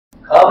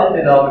common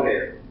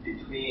denominator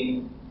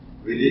between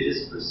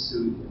religious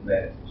pursuit and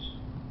meditation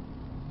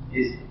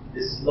is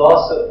this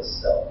loss of the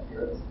self.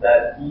 It's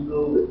that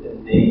ego with the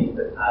name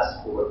that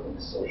asks for it in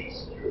the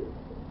social security.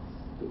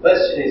 The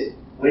question is,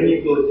 when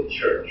you go to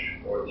church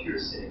or to your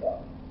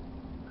synagogue,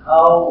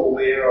 how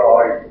aware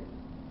are you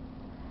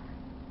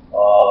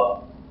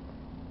of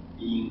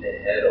being the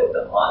head of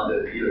the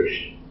Honda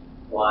dealership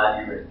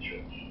while you're in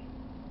church,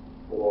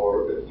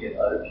 or looking at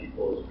other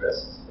people's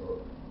dresses, or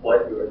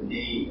what your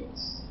name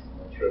is,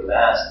 what your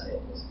last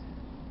name is?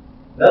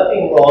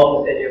 Nothing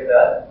wrong with any of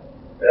that,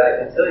 but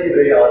I can tell you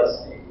very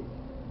honestly,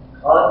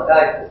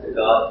 contact with the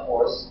God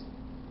force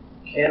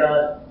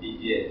cannot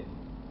begin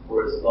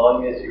for as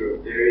long as you're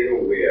very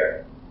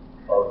aware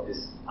of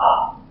this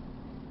I.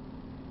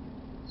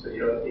 So,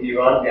 in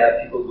Iran, we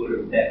have people go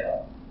to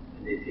Mecca,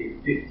 and they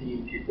take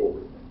 15 people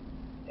with them,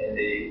 and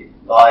they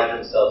lodge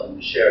themselves in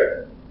the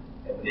Sheraton.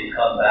 And when they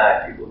come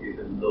back, people give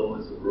them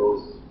loads of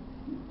roses.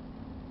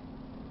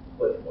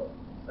 What for?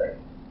 It's like,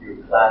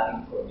 you're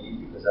clapping for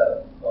me because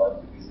I've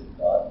gone to visit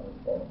God. What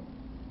for?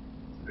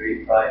 It's a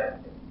very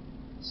private thing.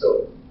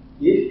 So,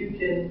 if you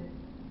can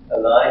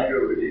align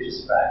your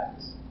religious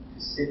practice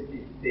to simply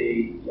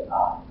fade the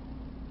I,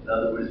 in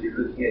other words, you're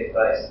looking at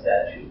Christ's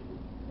statue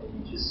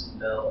and you just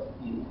melt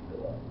into the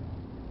light.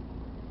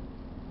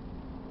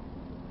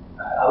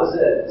 I was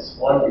at this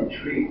one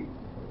retreat,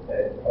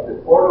 and on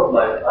the corner of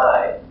my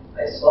eye,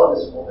 I saw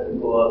this woman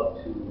go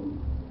up to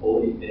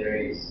Holy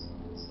Mary's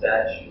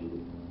statue,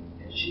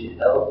 and she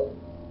held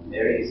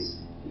Mary's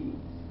feet.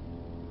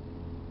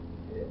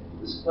 And it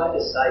was quite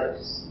a sight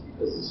to see,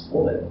 because this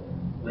woman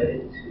went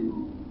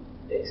into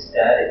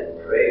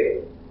ecstatic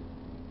prayer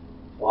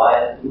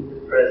while in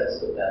the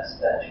presence of that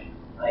statue.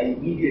 I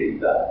immediately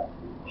got it.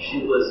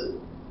 She was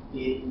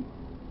in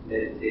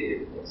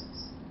meditative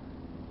ecstasy.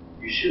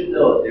 You should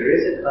know there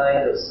is a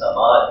kind of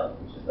samadhi,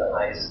 which is the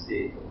highest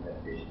state of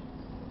meditation.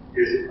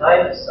 There's a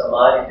kind of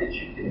samadhi that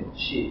you can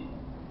achieve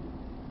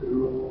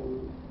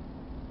through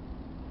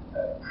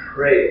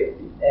prayer,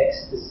 the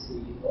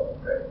ecstasy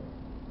of prayer.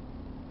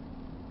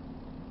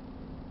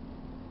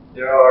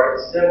 There are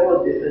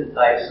several different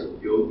types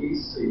of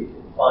yogis, so you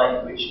can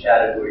find which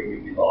category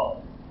you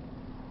belong.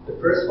 The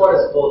first one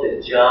is called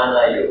the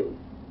jhana yogi.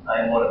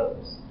 I'm one of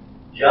those.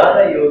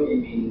 Jhana yogi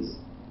means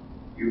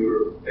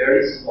you're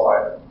very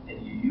smart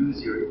and you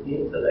use your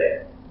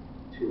intellect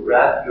to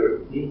wrap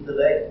your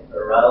intellect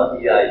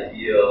around the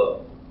idea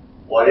of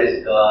what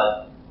is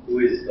God, who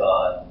is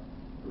God,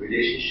 the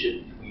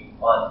relationship between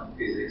quantum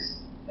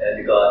physics and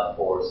the God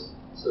force.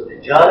 So the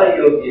jhana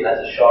yogi has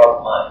a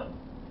sharp mind,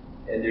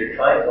 and they're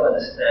trying to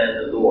understand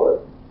the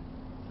Lord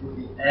through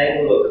the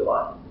angle of the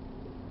mind.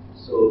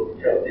 So,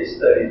 they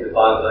study the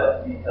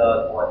Bhagavad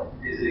Gita, quantum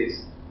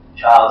physics,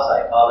 child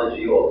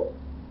psychology, all.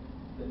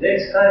 The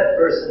next kind of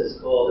person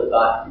is called a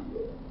bhakti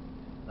yogi.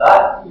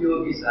 Bhakti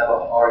yogis have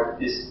a heart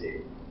this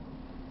big.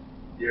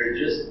 They're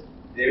just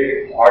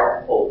very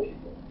heartful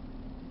people.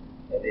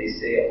 And they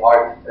say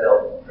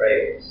heartfelt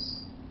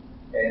prayers.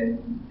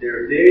 And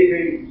they're very,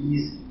 very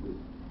easy with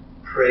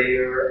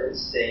prayer and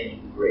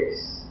saying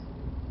grace.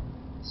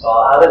 So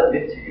I'll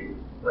admit to you,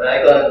 when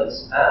I got on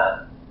this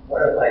path,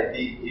 one of my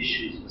big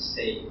issues was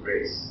saying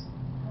grace.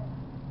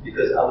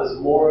 Because I was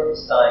more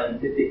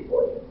scientific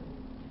oriented.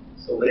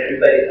 So when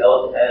everybody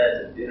held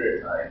hands at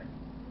dinner time,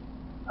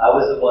 I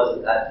was the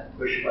one that had to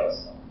push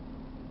myself.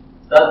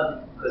 It's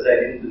not because I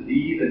didn't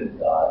believe in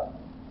God.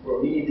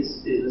 For me, this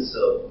business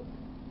of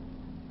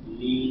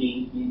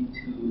leaning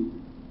into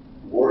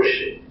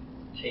worship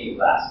came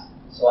last.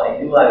 So I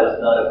knew I was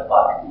not a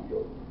bhakti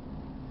yogi.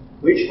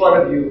 Which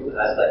one of you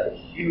has like a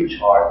huge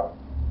heart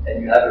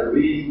and you have a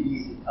really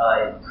easy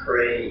time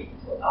praying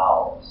for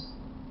hours?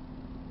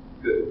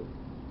 Good.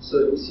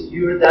 So you see,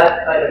 you're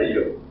that kind of a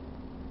yogi.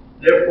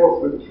 Therefore,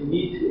 for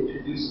me to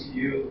introduce to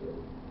you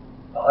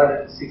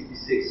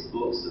 166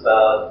 books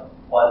about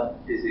quantum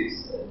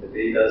physics and the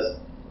Vedas,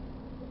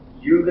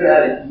 you're going to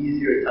have an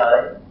easier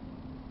time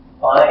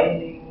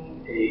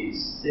finding a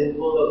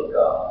symbol of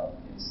God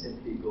and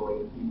simply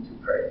going into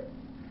prayer.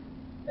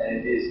 And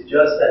it is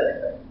just as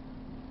effective.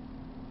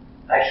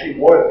 Actually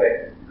more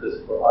effective,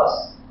 because for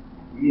us,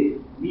 we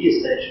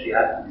essentially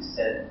have to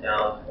descend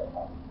down to the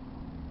heart.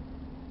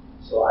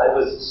 So I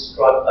was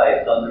struck by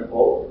a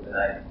thunderbolt and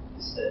I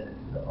descended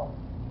to the heart.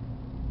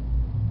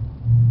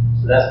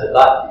 So that's the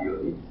bhakti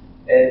yogi.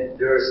 And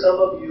there are some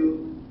of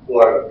you who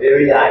are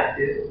very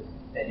active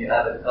and you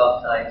have a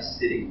tough time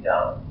sitting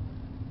down.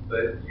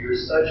 But you're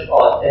such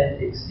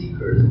authentic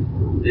seekers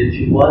that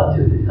you want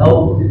to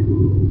help the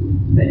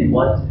guru and you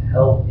want to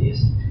help the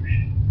institution.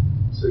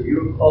 So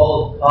you're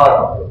called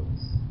karma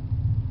yogis.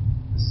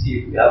 Let's see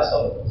if we have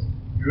some of those.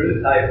 You're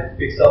the type who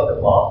picks up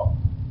the mop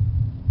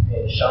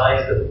and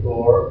shines the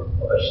floor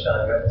of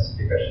Ashtanga,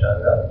 Sthita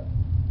Ashtanga,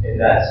 and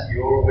that's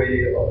your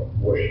way of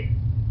worship.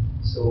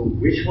 So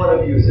which one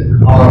of you is a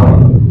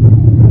karma yogi?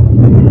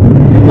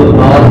 You will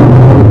love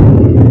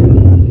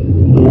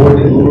for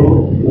the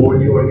guru, for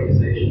the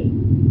organization,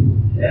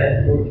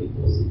 and for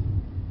people.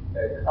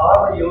 And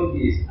karma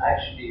yogi is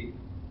actually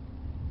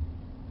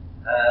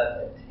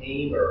have a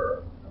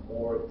tamer, a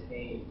more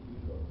tame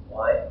ego.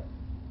 Why?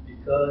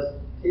 Because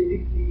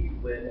typically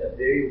when a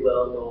very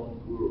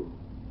well-known guru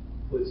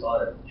puts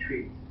on a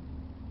retreat,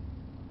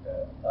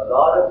 a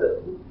lot of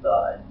the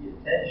hoopla and the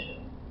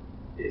attention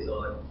is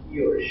on he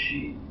or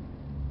she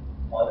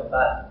on the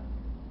platform.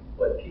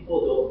 What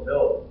people don't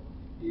know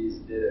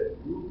is that a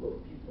group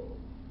of people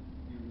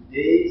do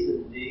days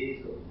and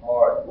days of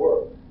hard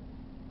work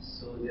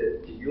so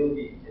that the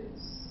yogi can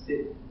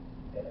sit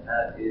and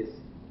have his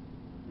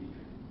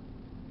retreat.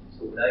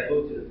 So when I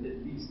go to the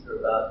Middle East, there are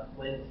about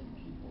 20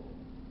 people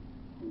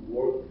who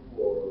work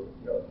for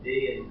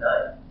day and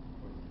night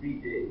for 3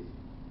 days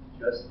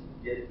just to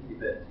get the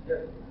event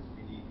together, because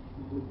we need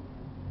food,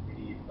 we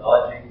need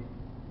lodging,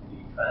 we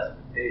need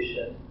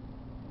transportation.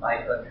 In my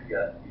country, you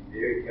have to be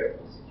very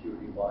careful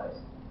security-wise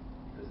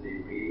because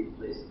they raid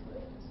places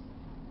like this.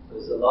 So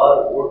there's a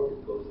lot of work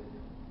that goes into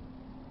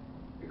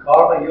it. The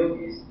karma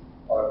yogis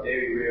are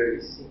very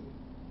rarely seen,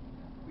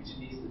 which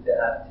means that they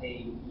have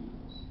tame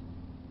egos.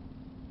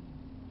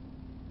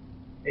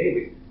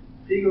 Anyway,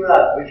 figure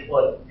out which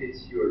one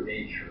fits your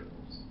nature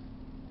most.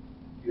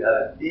 If you have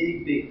a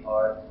big, big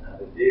heart, you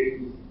have a very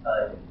easy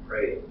time in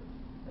prayer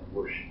and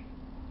worship.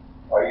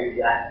 Are you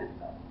the active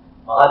type?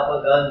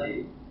 Mahatma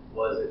Gandhi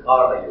was a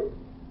karma yogi.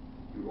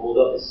 He rolled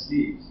up his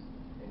sleeves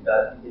and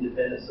got the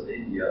independence of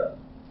India.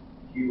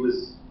 He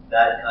was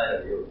that kind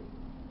of yogi.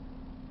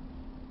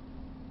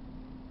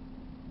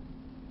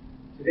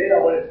 Today I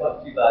want to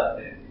talk to you about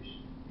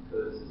meditation,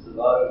 because there's a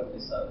lot of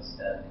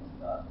misunderstandings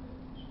about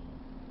meditation.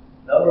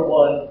 Number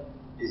one,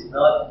 is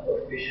not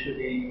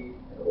officially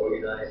an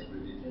organized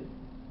religion,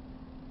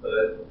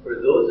 but for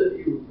those of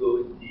you who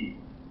go deep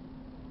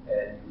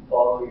and you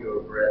follow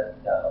your breath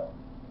down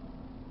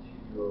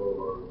to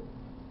your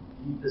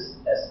deepest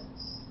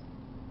essence,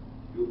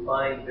 you'll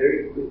find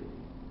very quickly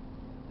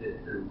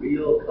that the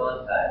real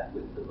contact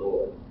with the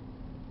Lord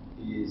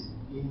is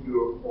in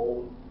your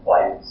own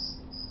quiet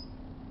space.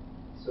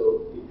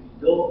 So if you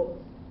don't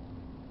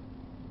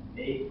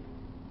make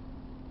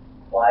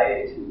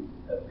quietude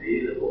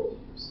available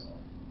to yourself,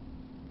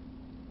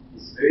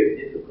 it's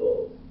very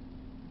difficult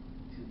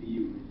to be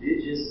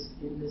religious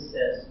in the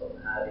sense of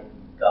having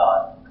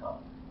God come.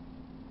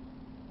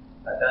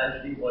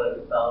 Patanjali, one of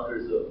the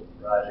founders of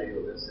Raja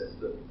Yoga, says,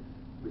 look,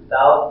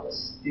 without a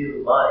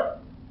still mind,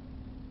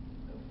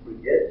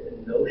 forget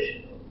the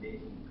notion of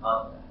making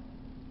contact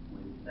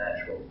with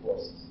natural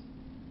forces,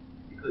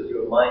 because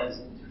your mind is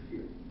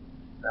interfering.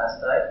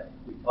 Last night,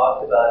 we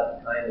talked about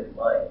the kind of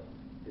mind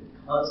that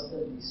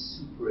constantly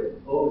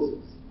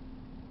superimposes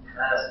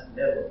past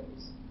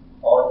memories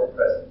on the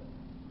present.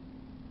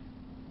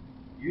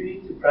 You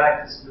need to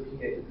practice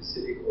looking at the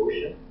Pacific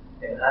Ocean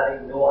and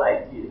having no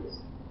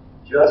ideas,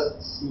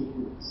 just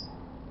seeing the Pacific,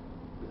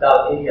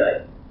 without any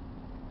idea.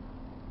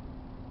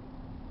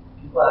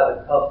 People have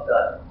a tough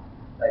time.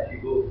 Like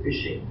you go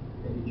fishing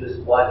and you just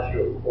watch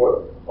your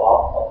cork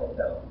bob up and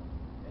down.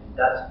 And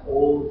that's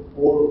all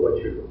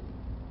what you're doing.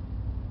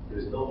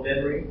 There's no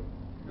memory,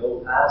 no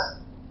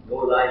past, no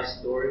life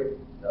story,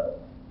 none.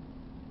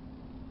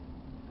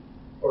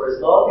 For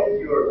as long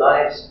as your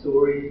life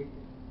story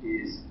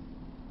is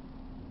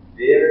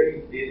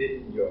very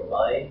vivid in your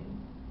mind,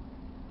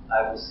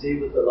 I will say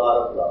with a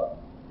lot of love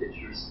that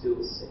you're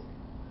still sick.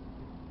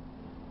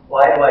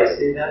 Why do I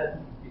say that?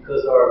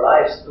 Because our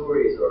life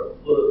stories are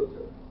full of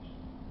interpretation.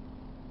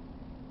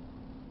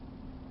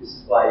 This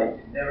is why you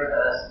can never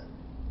ask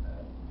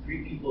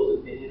 3 people's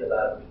opinion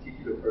about a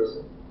particular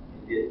person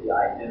and get the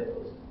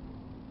identical story.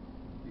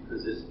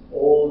 Because there's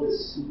all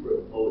this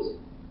superimposing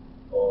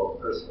of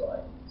personal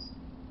ideas.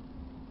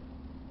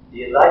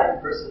 The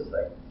enlightened person is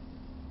like this.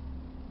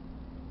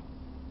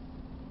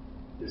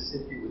 They're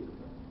simply with the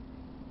person.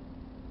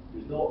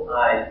 There's no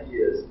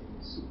ideas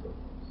being superimposed.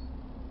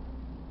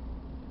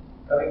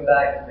 Coming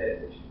back to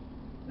meditation.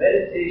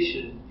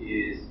 Meditation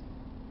is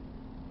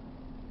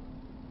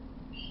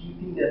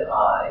keeping an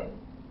eye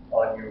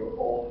on your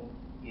own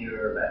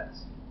inner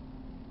master.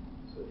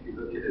 So if you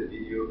look at a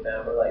video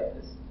camera like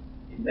this,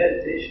 in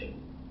meditation,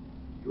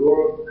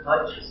 your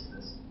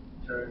consciousness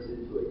turns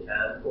into a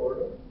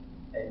camcorder,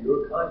 and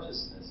your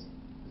consciousness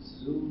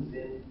zooms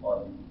in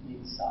on the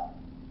inside.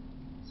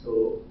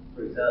 So,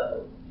 for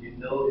example, you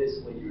notice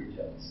when you're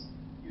jealous.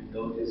 You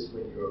notice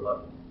when you're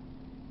hungry.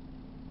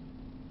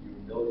 You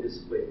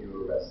notice when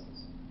you're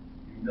restless.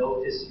 You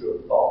notice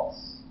your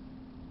thoughts.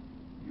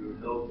 You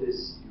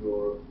notice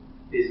your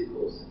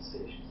physical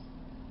sensations.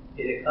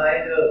 In a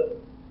kind of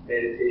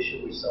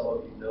meditation which some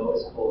of you know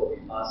is called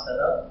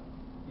vipassana,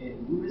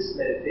 in Buddhist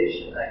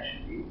meditation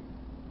actually,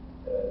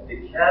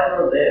 the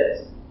camera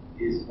lens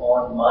is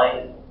on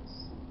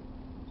mindfulness.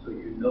 So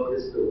you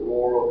notice the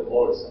roar of the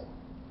motorcycle,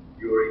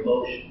 your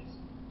emotions,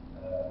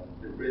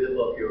 the rhythm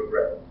of your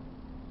breath.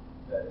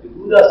 The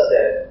Buddha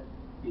said,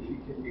 if you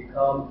can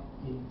become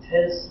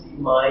intensely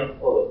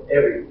mindful of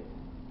everything,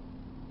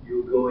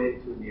 you'll go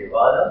into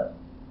nirvana,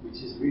 which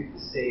is really the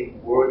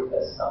same word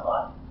as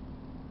samadhi.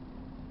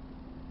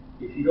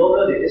 If you don't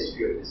know the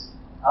history of this,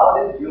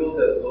 how did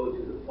yoga go to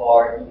the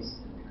Far East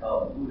and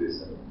become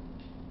Buddhism?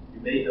 You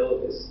you may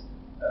know this,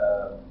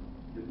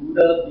 the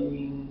Buddha,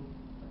 being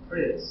a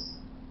prince,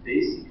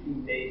 basically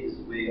made his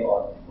way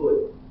on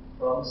foot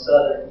from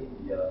southern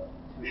India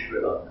to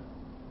Sri Lanka.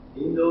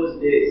 In those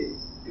days,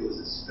 there was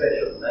a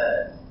stretch of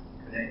land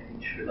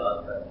connecting Sri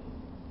Lanka and India.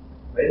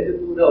 When the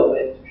Buddha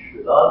went to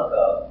Sri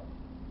Lanka,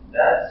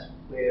 that's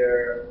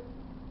where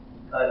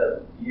he kind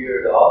of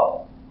veered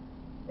off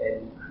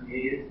and he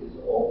created his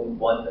own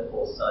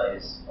wonderful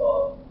science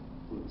of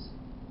Buddhism.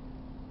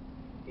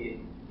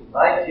 In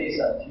my case,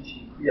 I'm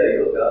teaching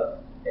Kriya Yoga,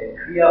 and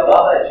Kriya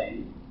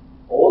Babaji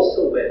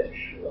also went to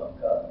Sri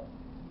Lanka,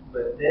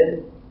 but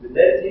then the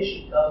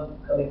meditation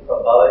coming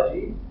from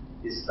Babaji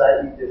is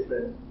slightly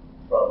different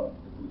from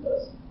the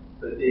Buddha's,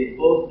 but they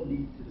both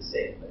lead to the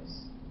same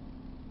place.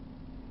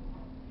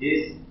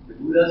 The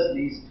Buddha's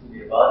leads to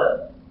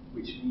Nirvana,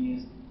 which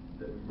means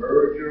the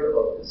merger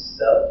of the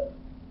self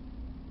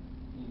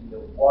in the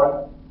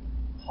one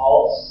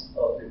pulse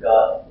of the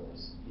God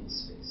force in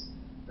space.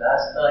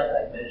 Last night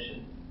I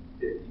mentioned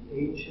that the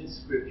ancient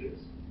scriptures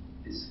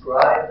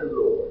describe the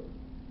Lord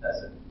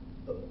as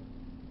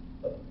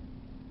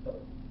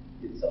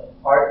it's a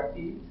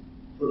heartbeat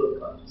full of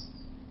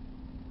consciousness.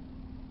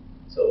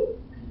 So,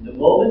 the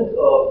moment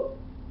of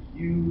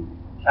you,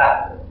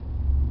 Catholic,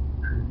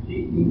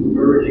 completely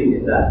merging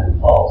in that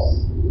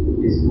pulse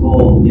is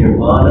called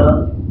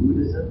Nirvana in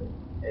Buddhism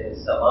and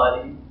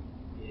Samadhi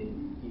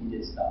in the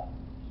Indian style.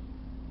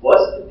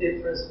 What's the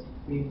difference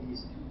between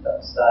these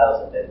two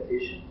styles of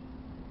meditation?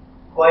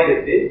 Quite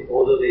a bit,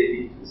 although they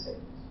lead to the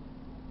same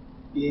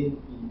place. In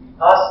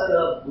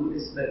Vipassana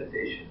Buddhist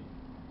meditation,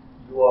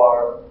 you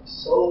are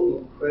so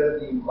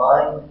incredibly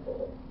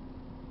mindful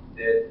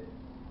that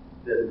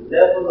the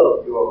level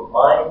of your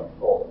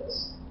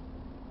mindfulness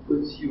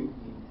puts you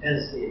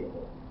intensely in the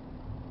moment.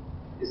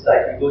 It's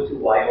like you go to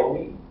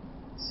Wyoming,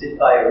 sit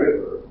by a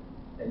river,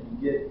 and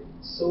you get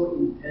so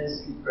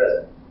intensely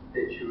present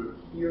that you're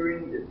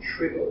hearing the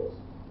trickles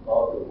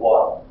of the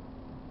water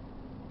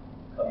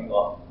coming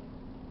off.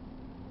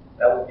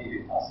 That would be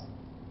Vipassana.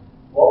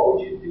 What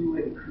would you do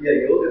in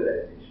Kriya Yoga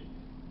meditation?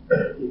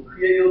 In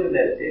Kriya Yoga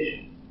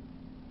meditation,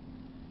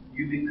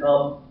 you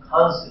become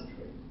concentrated.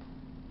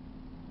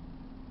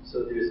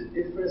 So there's a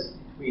difference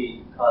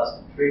between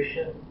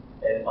concentration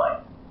and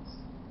mindfulness.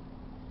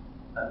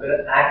 I'm going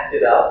to act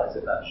it out as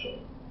if I'm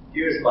showing.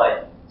 Here's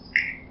mindfulness.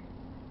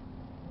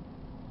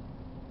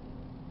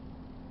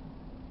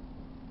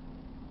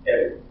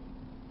 Everything.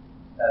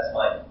 That's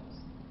mindfulness.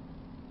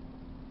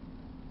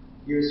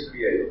 Here's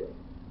Kriya Yoga.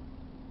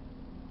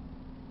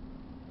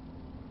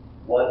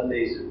 One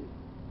laser.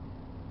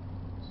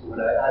 So when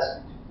I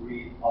ask you to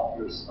breathe up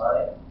your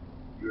spine,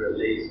 you're a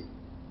laser.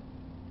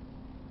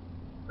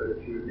 But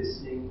if you're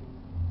listening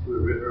to a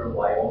river in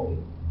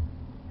Wyoming,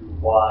 you're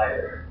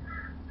wide.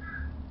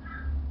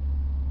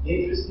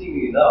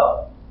 Interestingly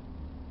enough,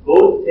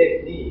 both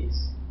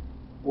techniques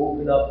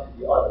open up to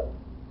the other.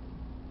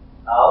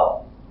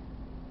 How?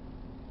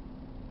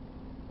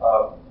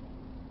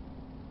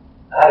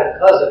 I had a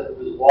cousin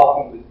who was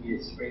walking with me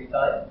in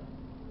springtime.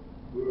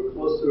 We were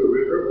close to a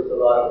river with a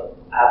lot of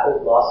apple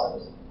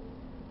blossoms,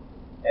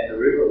 and the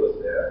river was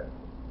there.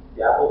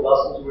 The apple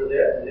blossoms were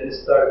there, and then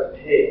it started to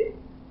hail.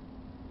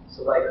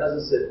 So my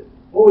cousin said,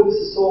 "Oh, this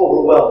is so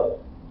overwhelming."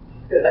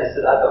 And I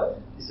said, "How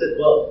come?" He said,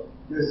 "Well,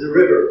 there's the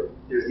river,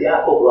 there's the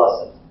apple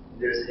blossoms,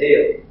 there's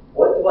hail.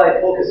 What do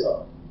I focus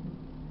on?"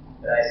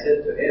 And I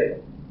said to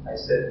him,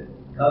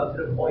 "Come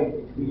to the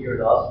point between your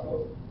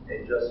nostrils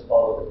and just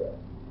follow the breath."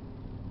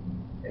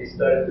 And he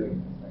started doing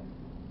it.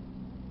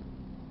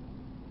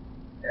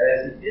 And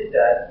as he did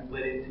that, he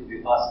went into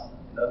Vipassana.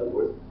 In other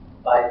words,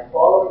 by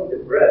following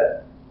the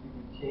breath, he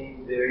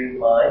became very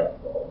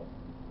mindful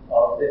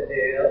of the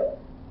hail,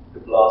 the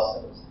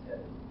blossoms,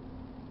 and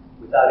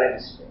without any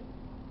strain.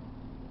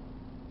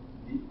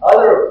 The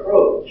other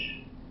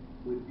approach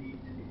would be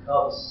to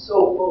become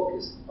so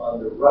focused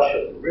on the rush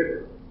of the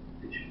river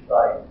that you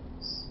fly into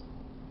this.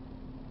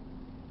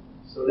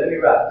 So let me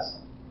wrap this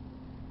up.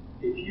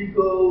 If you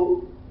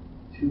go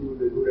to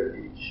the Buddha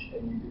beach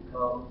and you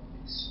become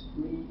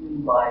extremely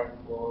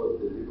mindful of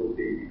the little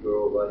baby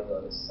girl running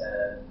on the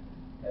sand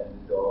and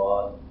the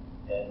dog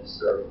and the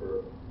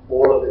surfer,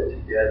 all of it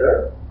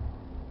together,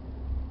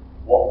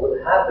 what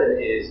would happen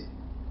is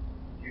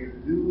you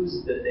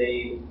lose the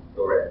name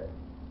Loren.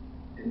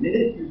 The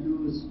minute you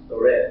lose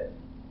Loren,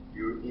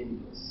 you're in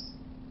bliss.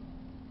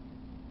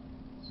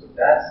 So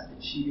that's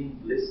achieving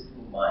bliss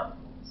through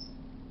mindfulness.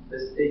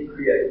 Let's take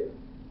Kriya Yoga.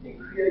 In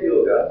Kriya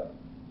Yoga,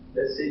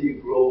 let's say you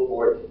grow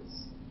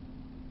orchids,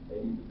 and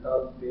you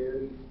become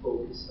very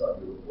focused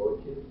on your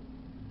orchid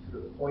to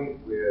the point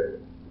where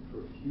the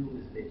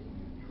perfume is making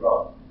you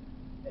drunk,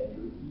 and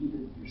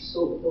you're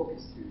so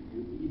focused here,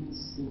 you're even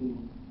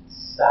seeing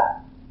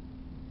sap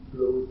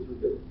flow through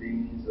the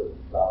veins of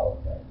the flower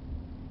plant.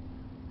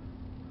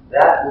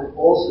 That would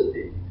also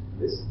take you to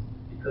bliss,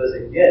 because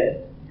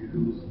again, you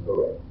lose the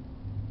right.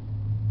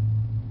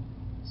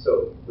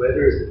 So,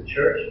 whether it's the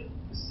church,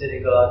 the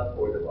synagogue,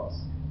 or the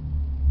mosque,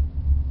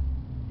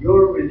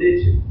 your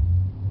religion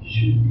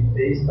should be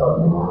based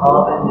on the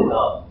common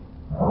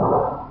denominator.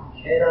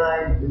 Can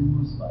I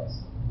lose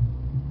myself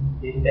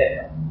in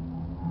Mecca,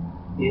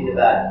 in the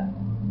Valley,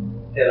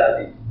 Tel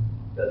Aviv?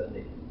 Doesn't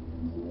make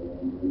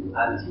any difference.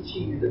 I'm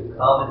teaching you the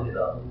common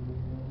denominator.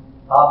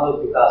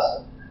 Pablo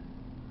Picasso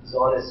is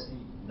on his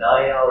feet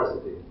 9 hours a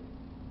day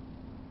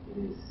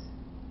in his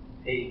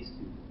painting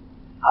studio.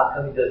 How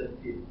come he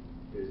doesn't feel?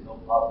 There's no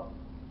problem.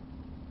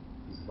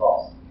 He's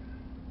lost.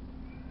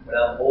 When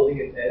I'm holding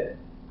a pen,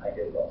 I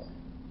get lost.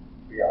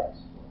 3 hours,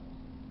 4 hours.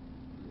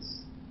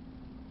 Yes.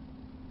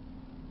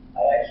 I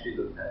actually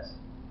look handsome.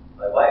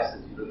 My wife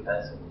says you look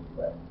handsome when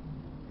you write.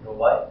 You know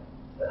why?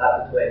 That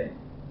happens to anything.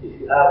 If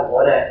you have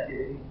one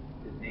activity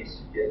that makes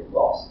you get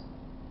lost,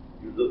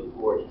 you look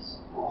gorgeous.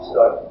 You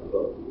start to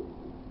glow.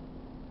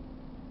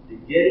 The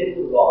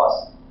getting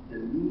lost, the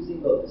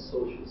losing of the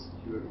social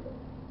security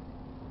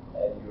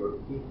and your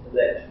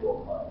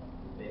intellectual mind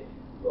will make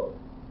you glow.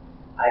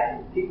 I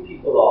can pick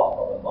people off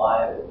from a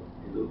mile away.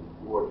 They look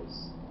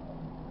gorgeous.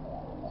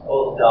 It's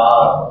called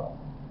Dharma.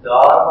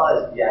 Dharma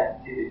is the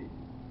activity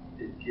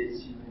that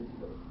gets you into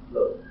the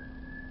flow.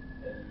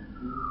 And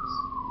you lose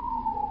the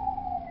ego.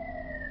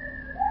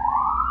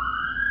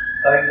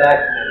 Coming back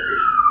to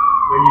meditation.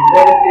 When you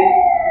meditate,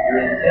 your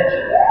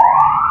intention is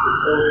to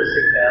focus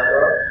a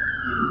camera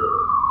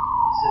inward.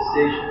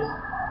 Sensations,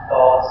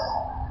 thoughts,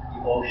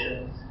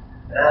 emotions.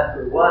 And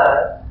after a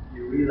while,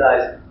 you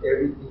realize that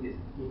everything is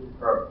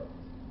impermanent.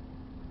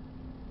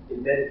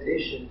 In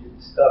meditation, you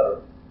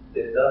discover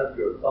that none of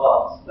your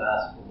thoughts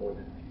last for more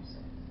than a few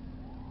seconds.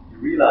 You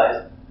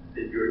realize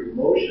that your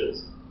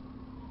emotions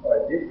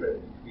are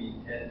different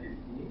between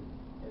 10:15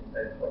 and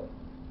 10:20.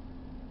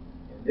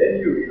 And then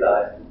you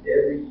realize that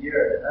every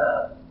year and a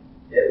half,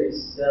 every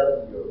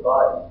cell in your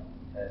body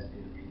has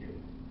been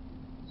renewed.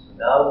 So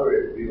now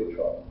we're in real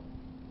trouble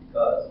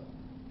because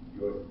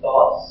your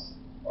thoughts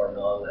are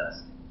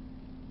non-lasting.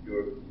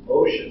 Your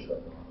emotions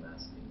are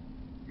non-lasting.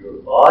 Your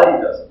body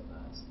doesn't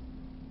last.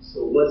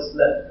 So what's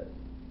left?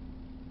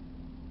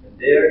 And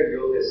there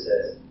yoga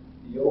says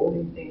the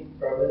only thing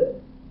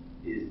permanent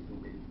is the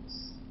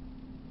witness.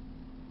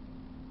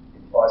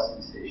 In Farsi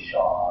we say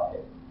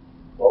shahid.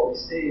 What we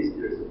say is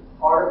there's a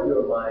part of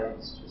your mind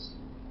that's just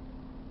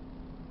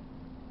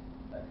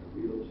like a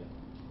real gem.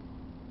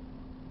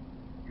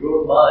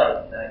 Your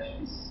mind can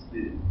actually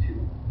split in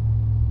two.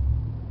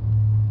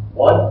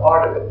 One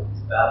part of it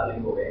is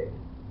babbling away.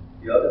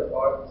 The other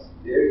part is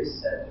very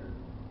centered,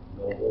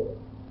 noble,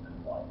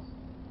 and wise.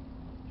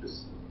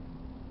 Just look.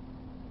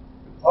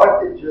 The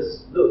part that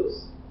just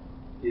looks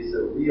is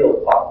a real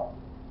part.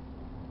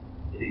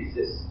 It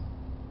exists.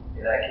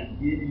 And I can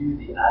give you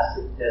the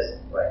acid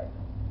test right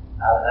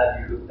now. I'll have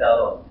you look down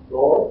on the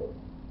floor.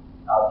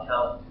 I'll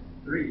count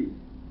to 3.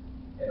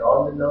 And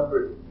on the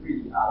number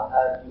 3, I'll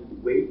have you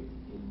wait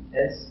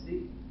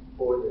intensely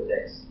for the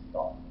next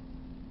thought.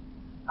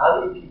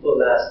 How many people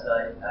last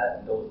night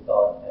had no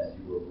thought as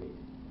you were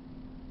waiting?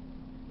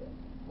 Yeah.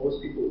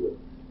 Most people would.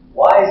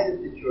 Why is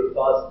it that your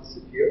thoughts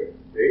disappear?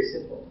 Very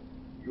simple.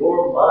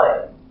 Your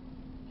mind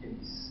can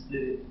be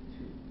split into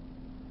two.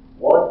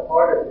 One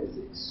part of it is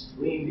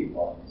extremely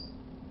wise,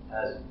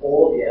 has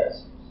all the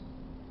answers.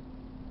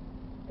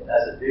 It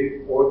has a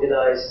very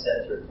organized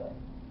centered mind.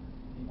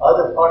 The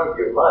other part of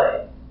your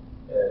mind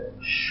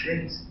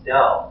shrinks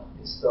down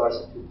and starts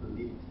to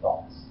believe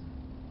thoughts.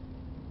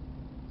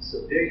 It's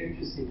a very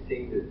interesting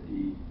thing that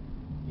the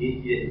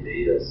Indian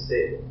Vedas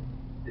say.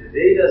 The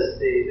Vedas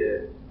say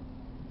that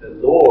the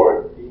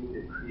Lord, being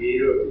the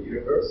creator of the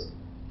universe,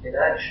 can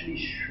actually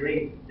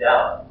shrink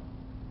down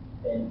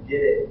and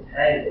get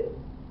entangled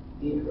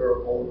in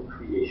her own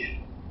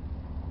creation.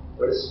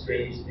 What a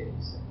strange thing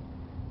to say.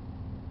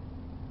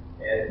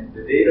 And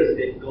the Vedas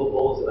make no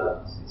bones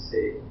about this. They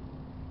say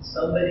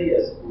somebody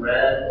as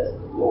grand as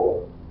the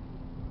Lord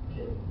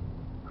can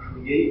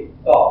create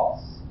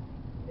thoughts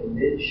and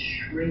then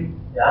shrink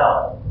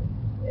down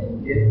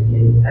and get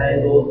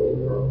entangled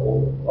in her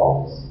own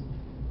thoughts.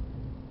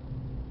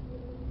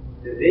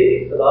 The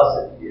Vedic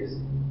philosophy is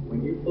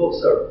when you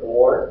folks are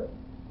born,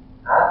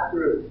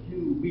 after a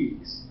few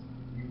weeks,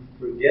 you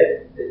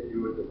forget that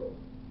you're the Lord.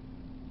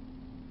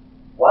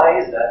 Why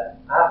is that?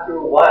 After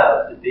a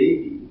while, the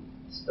baby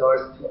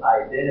starts to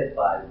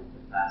identify with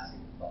the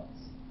passing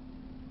thoughts.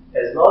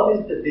 As long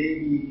as the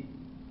baby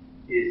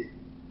is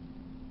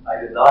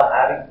either not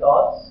having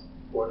thoughts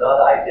or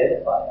not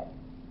identifying,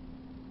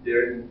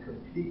 they're in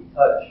complete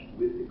touch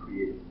with the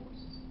creative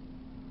forces.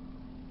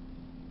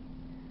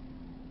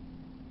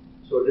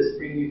 So let's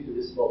bring you to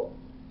this moment.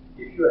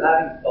 If you're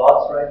having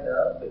thoughts right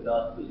now but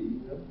not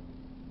believing them,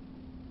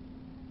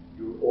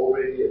 you're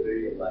already a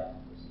very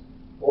enlightened person.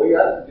 All you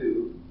have to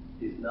do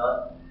is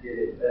not get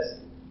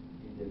invested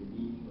in the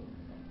meaning of the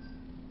thoughts.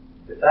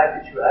 The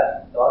fact that you're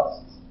having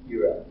thoughts is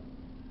irrelevant.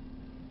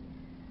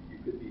 You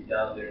could be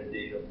down there in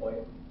Dana Point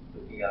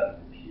looking out at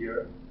the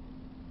pier.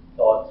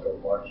 Thoughts are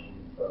marching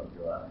in front of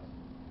your eyes.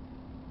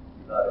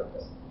 You're not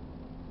invested.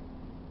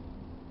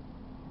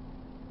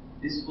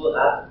 This will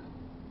happen to you.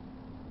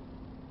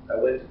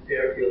 I went to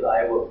Fairfield,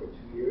 Iowa for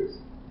 2 years,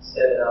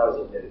 7 hours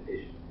of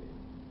meditation a day.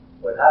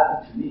 What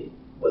happened to me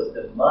was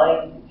the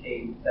mind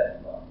became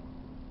Teflon.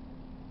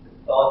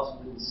 thoughts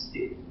wouldn't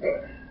stick.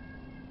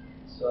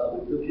 So I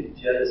would look at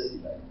jealousy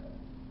like that.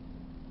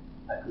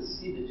 I could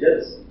see the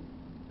jealousy,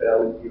 but I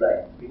would be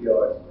like 3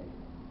 yards away.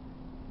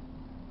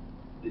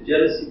 The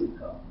jealousy would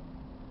come.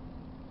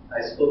 I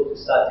spoke to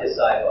Satya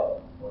Sai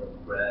Baba, one of the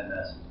Grand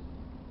Masters.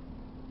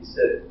 He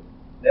said,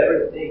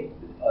 never think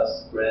that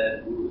us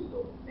Grand Gurus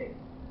don't think.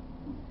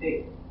 We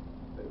think,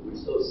 but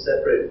we're so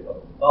separated from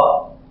the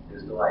thought,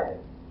 there's no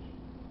identification.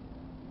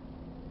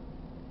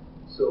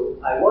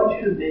 So I want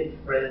you to make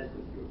friends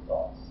with your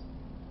thoughts.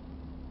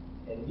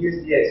 And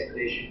here's the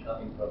explanation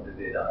coming from the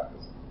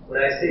Vedantas. When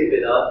I say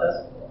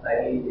Vedantas,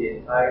 I mean the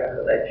entire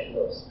collection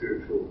of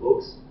spiritual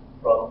books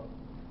from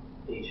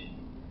ancient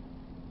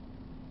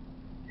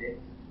India. Okay?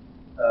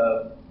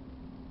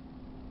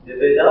 The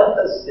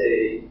Vedantas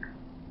say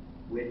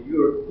when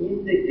you're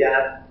in the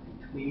gap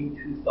between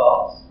two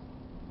thoughts,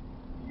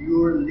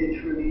 you're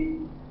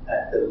literally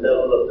at the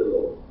level of the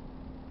Lord.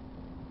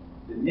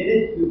 The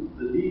minute you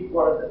believe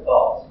one of the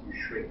thoughts, you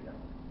shrink down.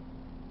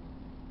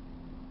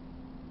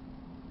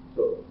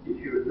 So, if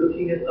you're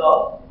looking at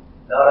thought,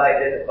 not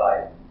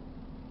identified,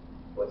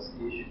 what's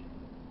the issue?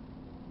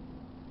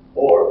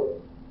 Or,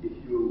 if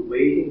you're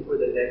waiting for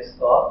the next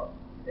thought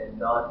and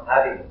not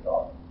having a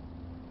thought,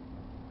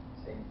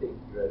 same thing,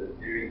 you're at a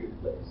very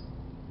good place.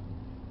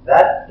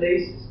 That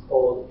place is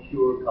called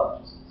pure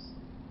consciousness.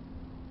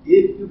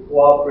 If you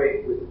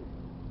cooperate with it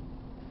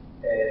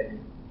and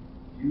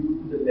do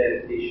the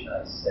meditation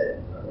I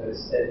send, I'm going to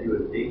send you a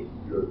link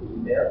to your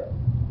email.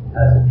 It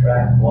has a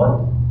track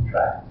 1,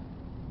 track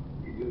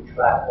 2. You do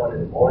track 1 in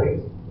the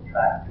mornings,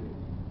 track 2 in the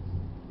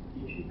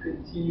evenings. If you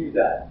continue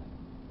that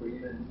for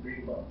even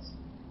 3 months,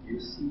 you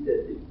see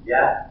that the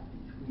gap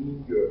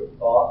between your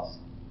thoughts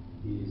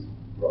is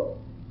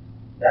growing.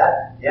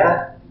 That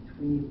gap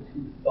between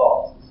two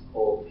thoughts is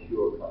called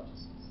pure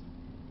consciousness.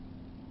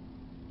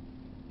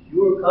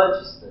 Pure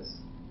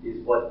consciousness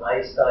is what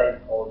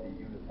Einstein called the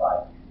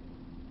unified field.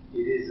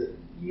 It is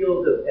a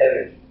field of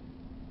energy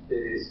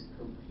that is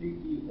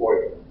completely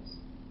organized.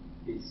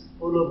 It's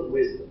full of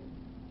wisdom.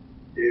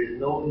 There's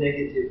no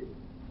negative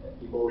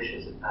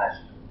emotions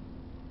attached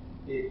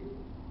to it.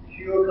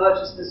 Pure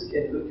consciousness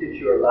can look at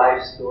your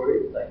life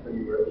story, like when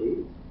you were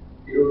 8.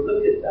 It'll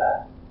look at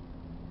that,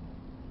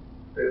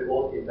 but it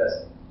won't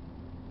investigate.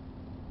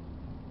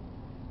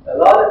 A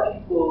lot of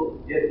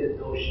people get the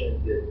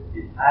notion that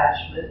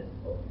detachment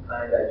of the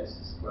kind I just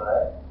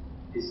described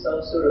is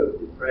some sort of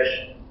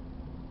depression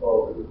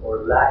or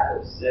lack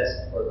of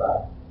zest for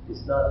life.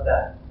 It's not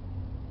that.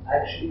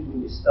 Actually,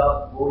 when you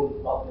stop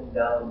going up and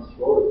down this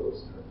roller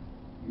coaster,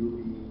 you'll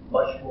be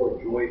much more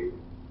joyful.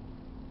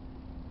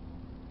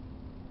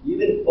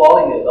 Even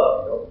falling in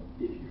love,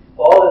 if you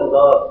fall in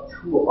love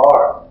too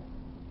hard,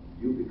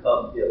 you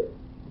become ill.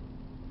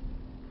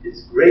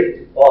 It's great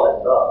to fall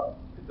in love,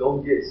 but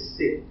don't get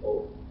sick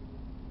over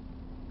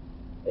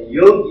it. A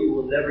yogi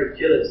will never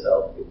kill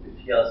himself if the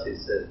fiancé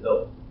says,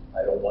 no,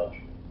 I don't want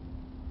you.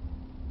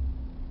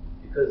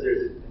 Because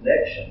there's a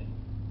connection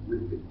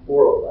with the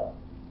core of love.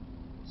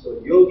 So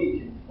a yogi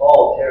can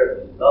fall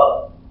terribly in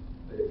love,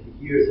 but if he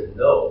hears a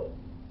no,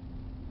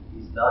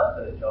 he's not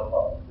going to jump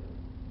off of it.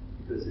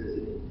 Because there's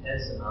an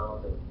intense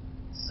amount of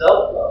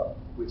self-love,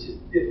 which is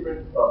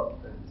different from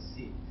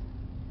conceit.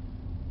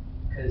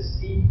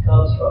 Conceit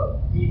comes from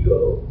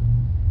ego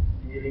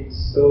feeling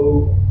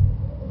so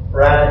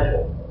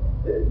fragile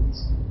that it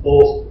needs to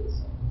boast of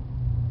itself.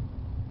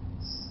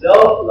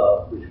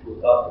 Self-love, which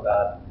we'll talk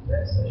about in the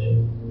next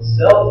session,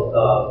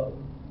 self-love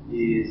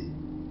is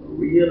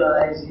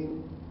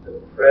realizing the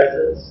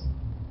presence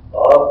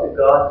of the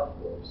God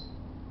force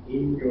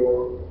in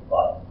your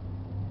body.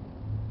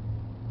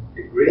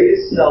 The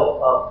greatest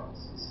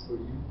self-confidence is for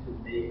you to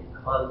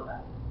make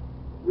contact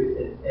with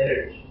an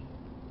energy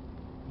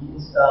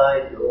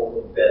inside your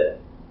own belly,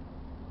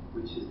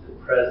 which is the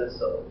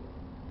presence of it.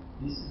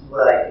 This is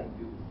what I can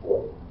do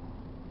for you.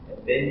 And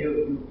many of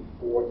you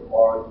before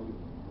tomorrow evening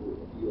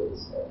will feel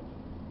this energy.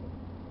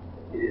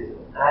 It is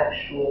an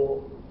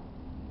actual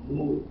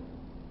movement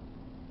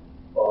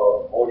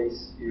of Holy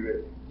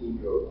Spirit in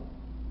your life.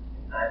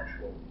 An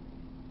actual movement.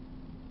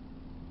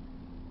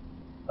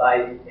 By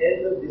the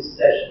end of this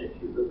session,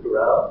 if you look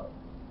around,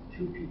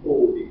 2 people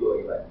will be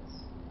going like this.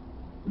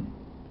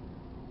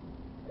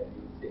 And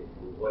you think,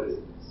 well, what is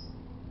this?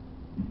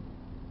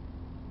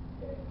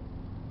 And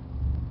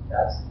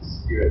that's the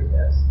Spirit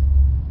dancing.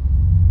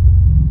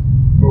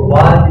 For a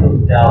while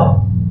you'll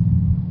doubt.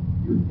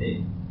 You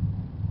think,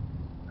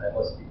 I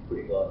must be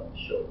putting on a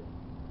show.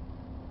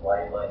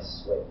 Why am I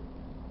sweating?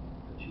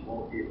 But you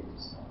won't be able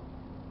to stop.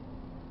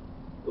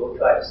 Don't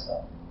try to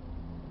stop.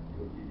 It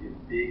will give you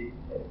a big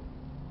headache.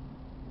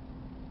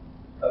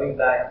 Coming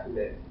back to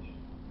meditation.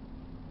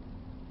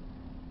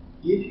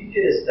 If you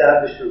can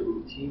establish a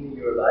routine in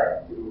your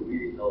life, it will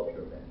really help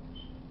your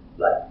meditation.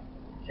 Like,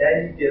 can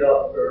you get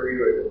up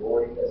earlier in the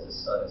morning as the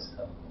sun is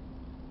coming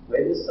up?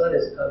 When the sun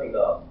is coming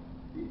up,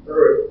 the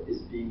earth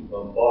is being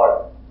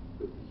bombarded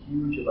with a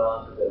huge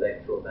amount of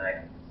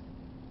electromagnetism.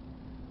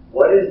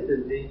 What is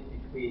the link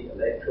between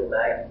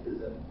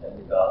electromagnetism and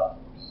the God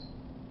force?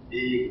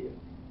 Big link.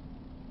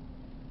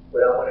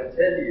 want to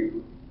tell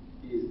you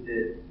is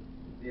that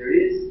there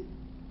is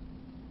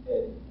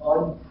an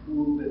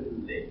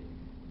unproven link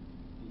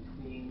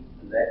between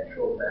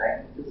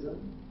electromagnetism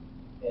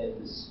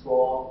and the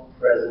strong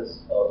presence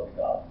of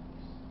God.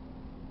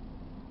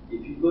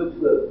 If you go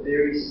to a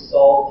very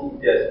salty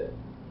desert,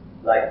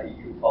 like the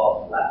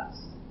Utah Flats,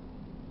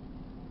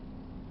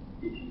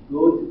 if you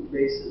go to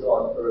places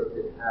on Earth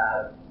that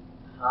have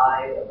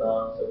high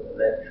amounts of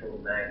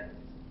electromagnetism,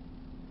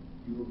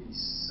 you will be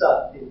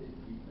sucked into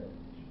deep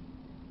meditation.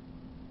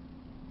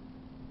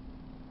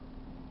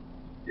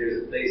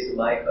 There's a place in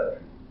my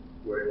country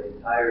where an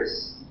entire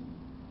sea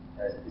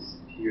has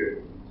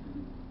disappeared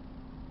into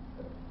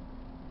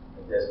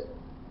a desert.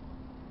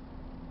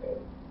 And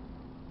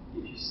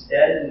if you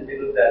stand in the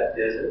middle of that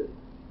desert,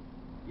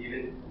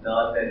 even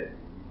non-meditative,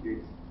 you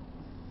hear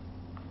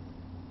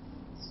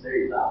it's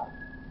very loud.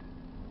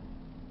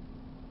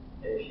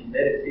 And if you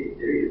meditate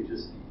there, you'll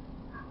just be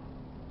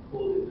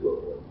pulled into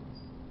a vortex.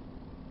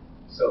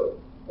 So,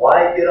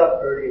 why get up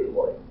early in the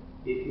morning?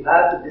 If you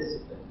have the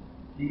discipline,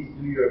 please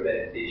do your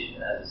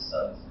meditation as the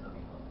sun is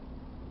coming up.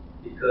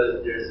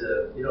 Because there's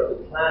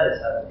the planets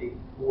have a big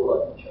pull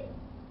on each other.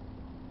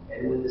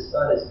 And when the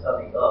sun is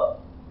coming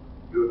up,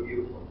 your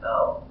beautiful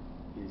town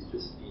is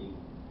just being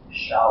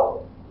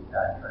showered with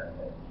that kind of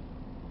energy.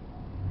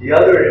 The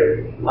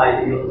other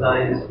ideal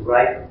time is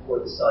right before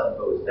the sun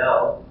goes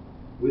down.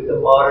 With a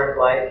modern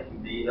life, you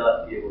may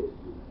not be able to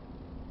do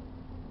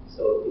that.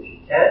 So if you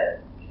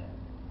can, you can.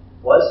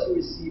 Once you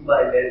receive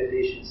my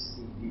meditation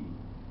CD,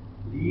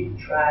 leave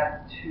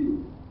track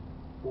 2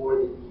 for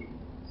the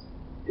evenings.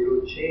 It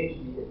will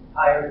change the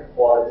entire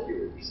quality of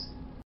your sleep.